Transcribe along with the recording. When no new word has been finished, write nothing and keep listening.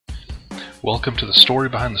Welcome to the Story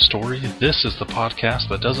Behind the Story. This is the podcast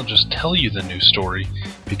that doesn't just tell you the news story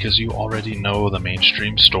because you already know the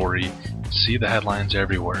mainstream story, see the headlines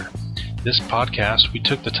everywhere. This podcast, we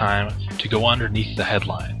took the time to go underneath the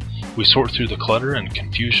headline. We sort through the clutter and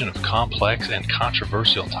confusion of complex and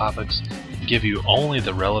controversial topics and give you only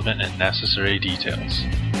the relevant and necessary details.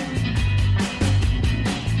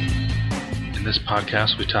 In this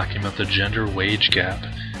podcast, we're talking about the gender wage gap.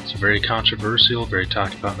 It's very controversial, very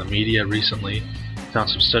talked about in the media recently. Found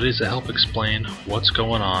some studies that help explain what's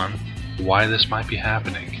going on, why this might be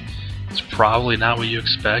happening. It's probably not what you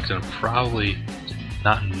expect and probably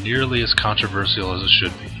not nearly as controversial as it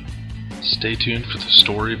should be. Stay tuned for the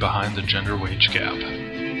story behind the gender wage gap.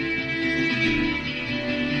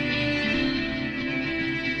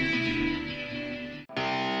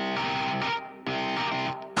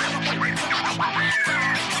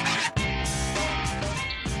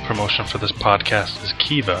 Promotion for this podcast is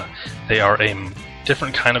Kiva. They are a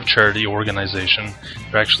different kind of charity organization.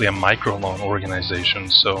 They're actually a microloan organization,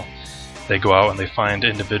 so they go out and they find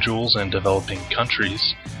individuals in developing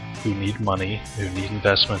countries who need money, who need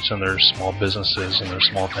investments in their small businesses and their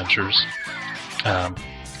small ventures.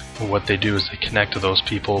 What they do is they connect to those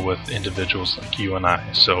people with individuals like you and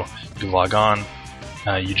I. So you log on,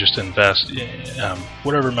 you just invest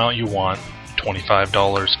whatever amount you want, $25,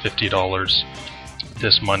 $50.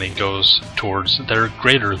 This money goes towards their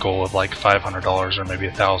greater goal of like $500 or maybe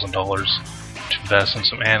 $1,000 to invest in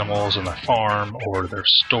some animals in their farm or their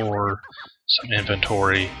store, some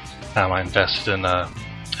inventory. I invested in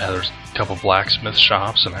there's a couple blacksmith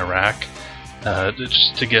shops in Iraq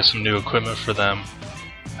just to get some new equipment for them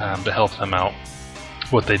to help them out.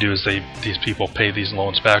 What they do is these people pay these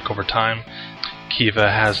loans back over time. Kiva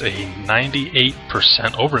has a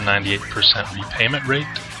 98%, over 98% repayment rate.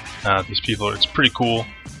 These people, it's pretty cool.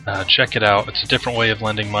 Check it out. It's a different way of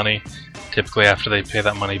lending money. Typically after they pay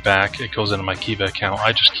that money back, it goes into my Kiva account.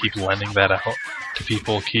 I just keep lending that out to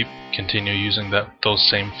people, continue using those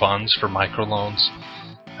same funds for microloans.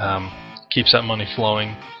 Keeps that money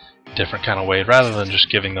flowing a different kind of way rather than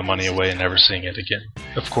just giving the money away and never seeing it again.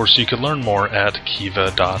 Of course, you can learn more at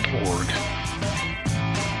kiva.org.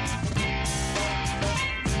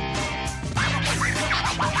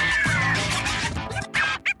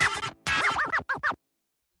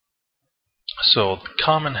 So the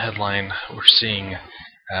common headline we're seeing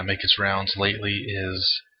make its rounds lately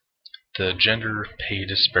is the gender pay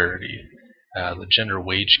disparity, the gender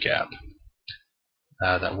wage gap.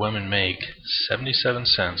 That women make 77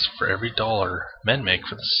 cents for every dollar men make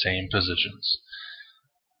for the same positions.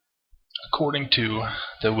 According to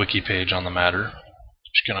the wiki page on the matter, I'm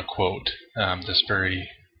just going to quote this very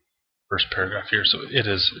first paragraph here. So it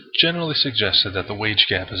is generally suggested that the wage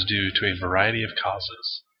gap is due to a variety of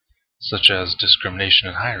causes, such as discrimination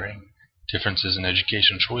in hiring, differences in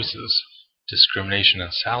education choices, discrimination in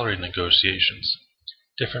salary negotiations,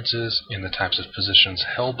 differences in the types of positions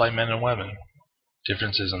held by men and women,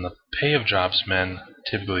 differences in the pay of jobs men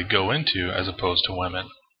typically go into as opposed to women,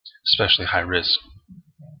 especially high-risk,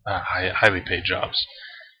 highly paid jobs,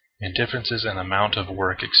 and differences in amount of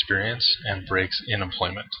work experience and breaks in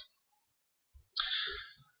employment.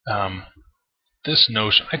 This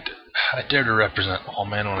notion, I dare to represent all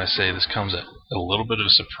men when I say this comes at a little bit of a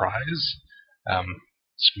surprise.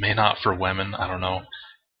 This may not for women, I don't know,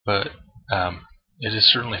 but it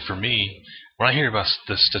is certainly for me. When I hear about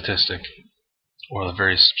this statistic or the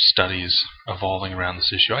various studies evolving around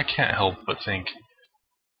this issue, I can't help but think,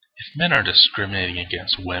 if men are discriminating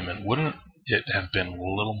against women, wouldn't it have been a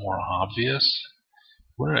little more obvious?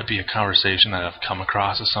 Wouldn't it be a conversation that I've come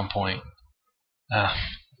across at some point?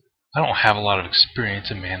 I don't have a lot of experience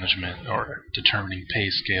in management or determining pay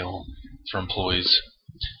scale for employees,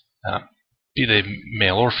 be they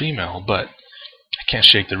male or female, but I can't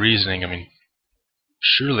shake the reasoning. I mean,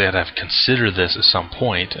 surely I'd have considered this at some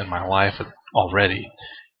point in my life already.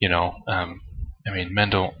 Men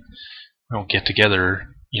don't get together,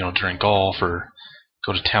 during golf or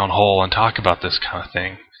go to town hall and talk about this kind of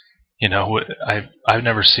thing. I've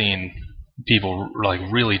never seen people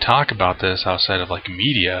really talk about this outside of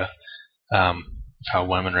media. How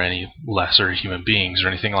women are any lesser human beings or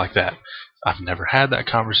anything like that. I've never had that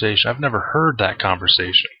conversation. I've never heard that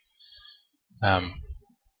conversation. I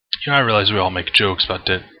realize we all make jokes about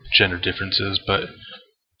gender differences, but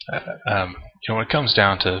when it comes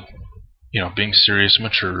down to being serious and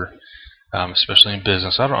mature, especially in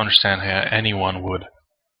business, I don't understand how anyone would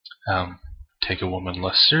take a woman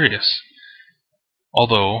less serious.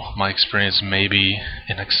 Although my experience may be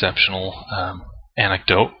an exceptional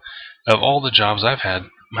anecdote. Of all the jobs I've had,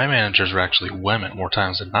 my managers were actually women more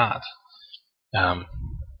times than not.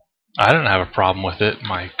 I didn't have a problem with it.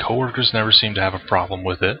 My coworkers never seemed to have a problem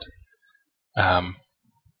with it. Um,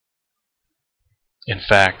 in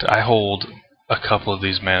fact, I hold a couple of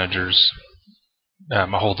these managers. I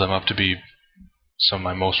hold them up to be some of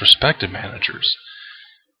my most respected managers.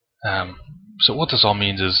 So what this all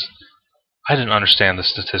means is I didn't understand the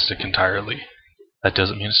statistic entirely. That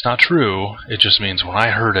doesn't mean it's not true. It just means when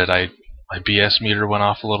I heard it, my BS meter went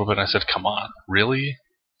off a little bit, and I said, "Come on, really?"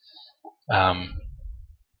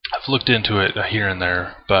 I've looked into it here and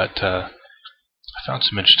there, but I found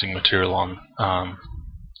some interesting material on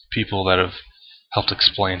people that have helped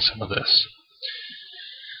explain some of this.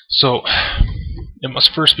 So it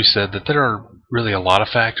must first be said that there are really a lot of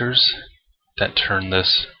factors that turn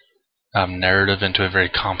this narrative into a very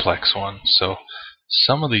complex one. So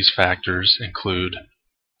some of these factors include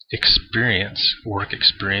work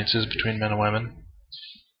experiences between men and women.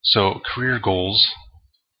 So career goals,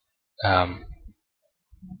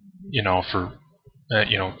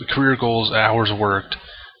 career goals, hours worked,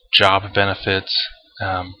 job benefits.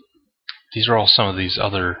 These are all some of these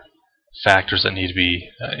other factors that need to be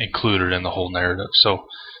included in the whole narrative. So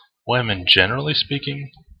women, generally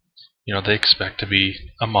speaking, they expect to be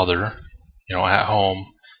a mother, at home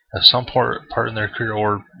at some part in their career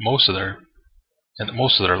or most of their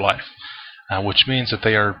life, which means that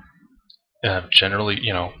they are generally,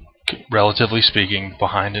 relatively speaking,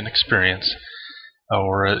 behind in experience,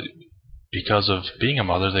 or because of being a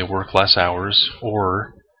mother, they work less hours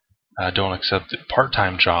or don't accept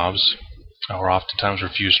part-time jobs, or oftentimes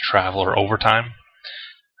refuse travel or overtime.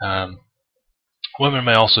 Women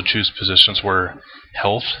may also choose positions where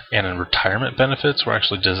health and retirement benefits were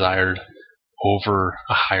actually desired over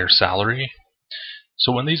a higher salary.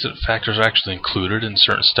 So when these factors are actually included in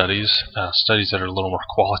certain studies, studies that are a little more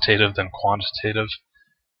qualitative than quantitative,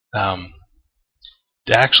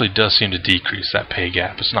 it actually does seem to decrease that pay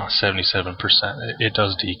gap. It's not 77%. It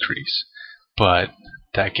does decrease. But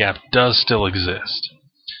that gap does still exist.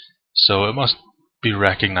 So it must be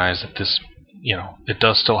recognized that this, it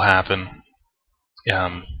does still happen.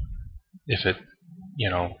 If it,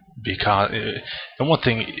 because, and one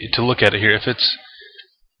thing to look at it here, if it's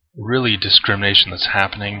really discrimination that's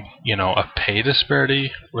happening, a pay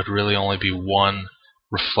disparity would really only be one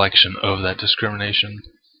reflection of that discrimination.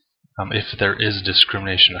 If there is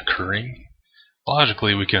discrimination occurring,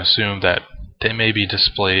 logically we can assume that they may be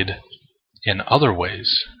displayed in other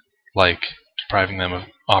ways, like depriving them of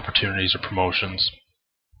opportunities or promotions,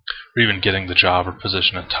 or even getting the job or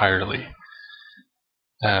position entirely.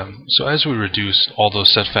 So as we reduce all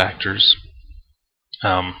those set factors,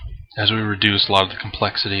 as we reduce a lot of the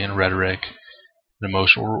complexity and rhetoric and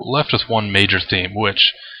emotion, we're left with one major theme,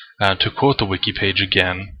 which, to quote the wiki page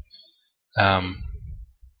again,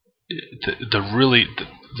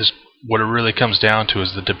 what it really comes down to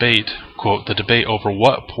is the debate, quote, the debate over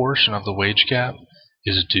what portion of the wage gap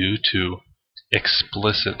is due to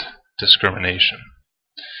explicit discrimination.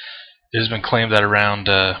 It has been claimed that around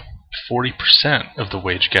 40% of the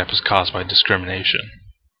wage gap is caused by discrimination.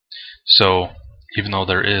 So even though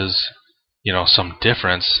there is, some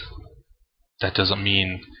difference, that doesn't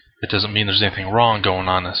mean there's anything wrong going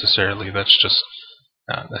on necessarily. That's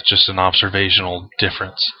just an observational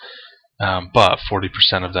difference. But 40%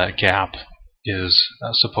 of that gap is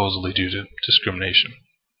supposedly due to discrimination.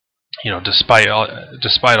 Despite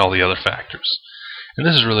all the other factors. And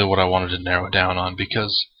this is really what I wanted to narrow down on,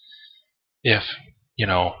 because if, in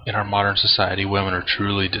our modern society, women are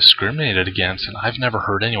truly discriminated against, and I've never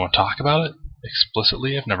heard anyone talk about it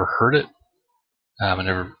explicitly. I've never heard it. I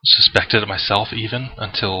never suspected it myself even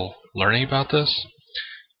until learning about this.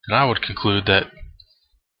 And I would conclude that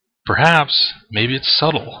perhaps, maybe it's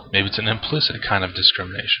subtle, maybe it's an implicit kind of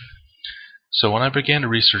discrimination. So when I began to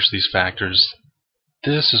research these factors,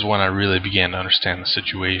 this is when I really began to understand the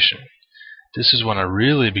situation. This is when I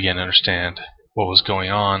really began to understand what was going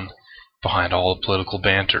on behind all the political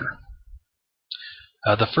banter.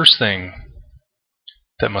 The first thing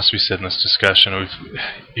that must be said in this discussion,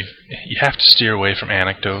 you have to steer away from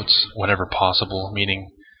anecdotes whenever possible,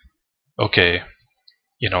 meaning, okay,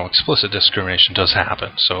 explicit discrimination does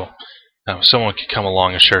happen, so someone could come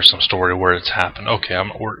along and share some story where it's happened, okay,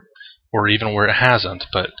 or even where it hasn't,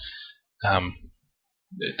 but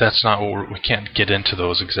that's not what we can't get into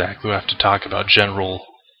those exactly. We have to talk about general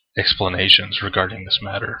explanations regarding this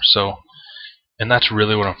matter. So, and that's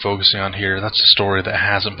really what I'm focusing on here. That's a story that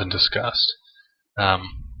hasn't been discussed.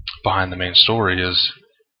 Behind the main story is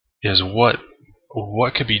what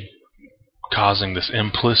could be causing this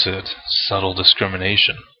implicit, subtle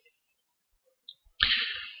discrimination.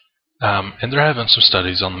 And there have been some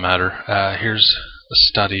studies on the matter. Here's a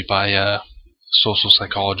study by social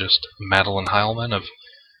psychologist Madeline Heilman of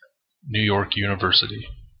New York University.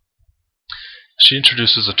 She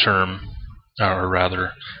introduces a term, or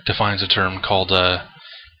rather defines a term called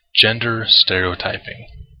gender stereotyping.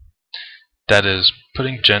 That is,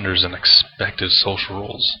 putting genders in expected social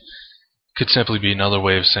roles. Could simply be another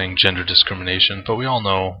way of saying gender discrimination, but we all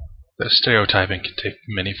know that stereotyping can take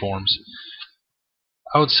many forms.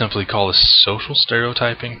 I would simply call this social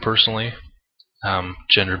stereotyping, personally.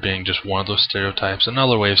 Gender being just one of those stereotypes.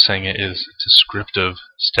 Another way of saying it is descriptive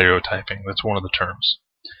stereotyping. That's one of the terms.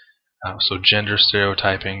 So gender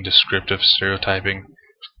stereotyping, descriptive stereotyping,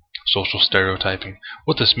 social stereotyping.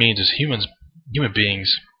 What this means is human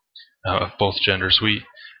beings of both genders, we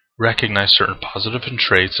recognize certain positive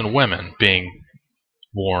traits in women, being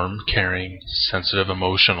warm, caring, sensitive,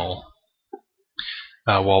 emotional,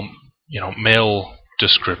 while male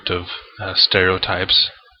descriptive stereotypes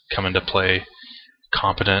come into play: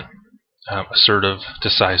 competent, assertive,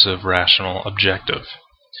 decisive, rational, objective.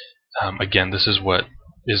 Again, this is what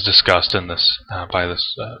is discussed in this by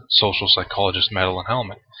this social psychologist Madeline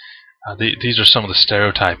Heilman. These are some of the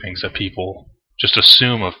stereotypings that people just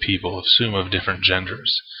assume of different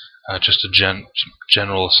genders, just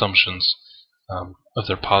general assumptions of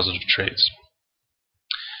their positive traits.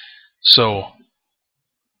 So,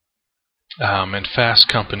 in Fast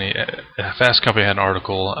Company had an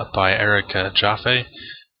article by Erica Jaffe.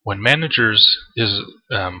 When managers is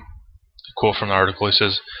a quote from the article. He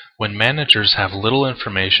says, "When managers have little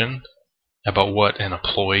information about what an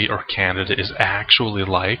employee or candidate is actually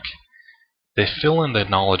like, they fill in the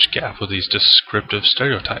knowledge gap with these descriptive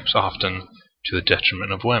stereotypes, often to the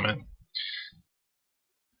detriment of women."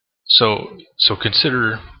 So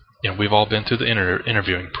consider, we've all been through the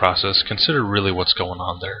interviewing process. Consider really what's going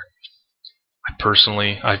on there.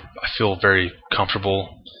 I feel very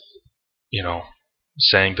comfortable,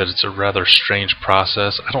 saying that it's a rather strange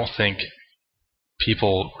process. I don't think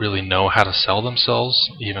people really know how to sell themselves,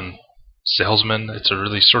 even salesmen. It's a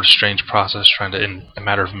really sort of strange process, trying to, in a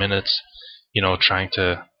matter of minutes, trying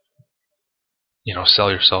to,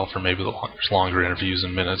 sell yourself, or maybe there's longer interviews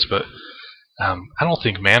in minutes, but I don't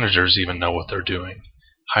think managers even know what they're doing.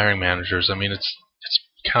 Hiring managers, it's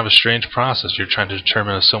kind of a strange process. You're trying to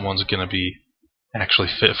determine if someone's going to be actually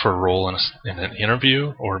fit for a role in an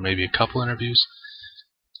interview, or maybe a couple interviews.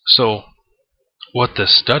 So what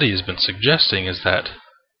this study has been suggesting is that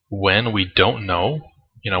when we don't know,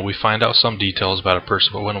 we find out some details about a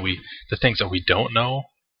person, but when the things that we don't know,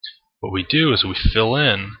 what we do is we fill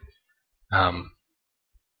in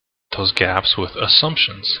those gaps with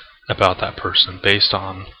assumptions about that person based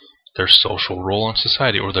on their social role in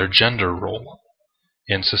society, or their gender role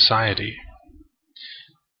in society.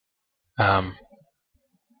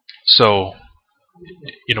 So,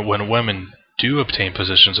 when women do obtain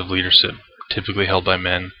positions of leadership, typically held by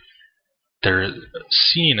men, they're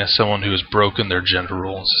seen as someone who has broken their gender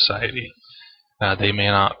role in society. They may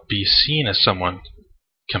not be seen as someone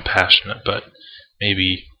compassionate, but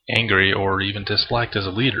maybe angry or even disliked as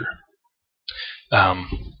a leader. Not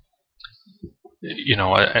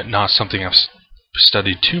something I've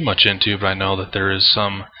studied too much into, but I know that there is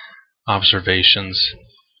some observations,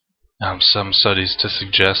 some studies to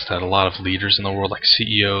suggest that a lot of leaders in the world, like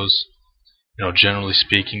CEOs, generally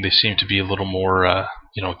speaking, they seem to be a little more,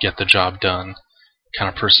 get the job done kind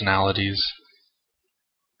of personalities.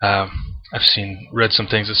 I've read some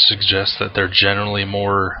things that suggest that they're generally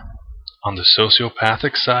more on the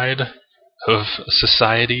sociopathic side of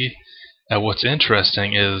society. What's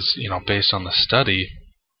interesting is, based on the study,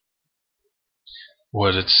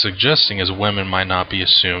 what it's suggesting is women might not be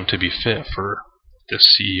assumed to be fit for this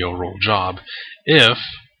CEO role job if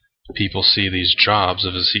people see these jobs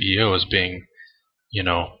of a CEO as being,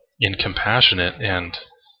 incompassionate and,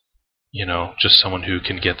 just someone who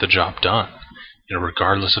can get the job done,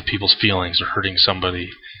 regardless of people's feelings, or hurting somebody,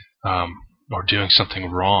 or doing something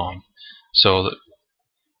wrong. So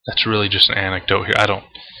that's really just an anecdote here. I don't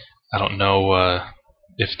know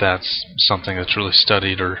if that's something that's really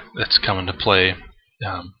studied or that's come into play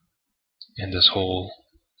in this whole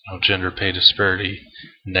gender pay disparity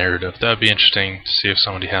narrative. That would be interesting to see if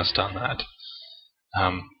somebody has done that.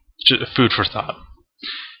 Just food for thought.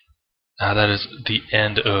 That is the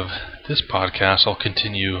end of this podcast. I'll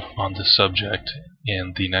continue on this subject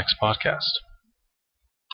in the next podcast.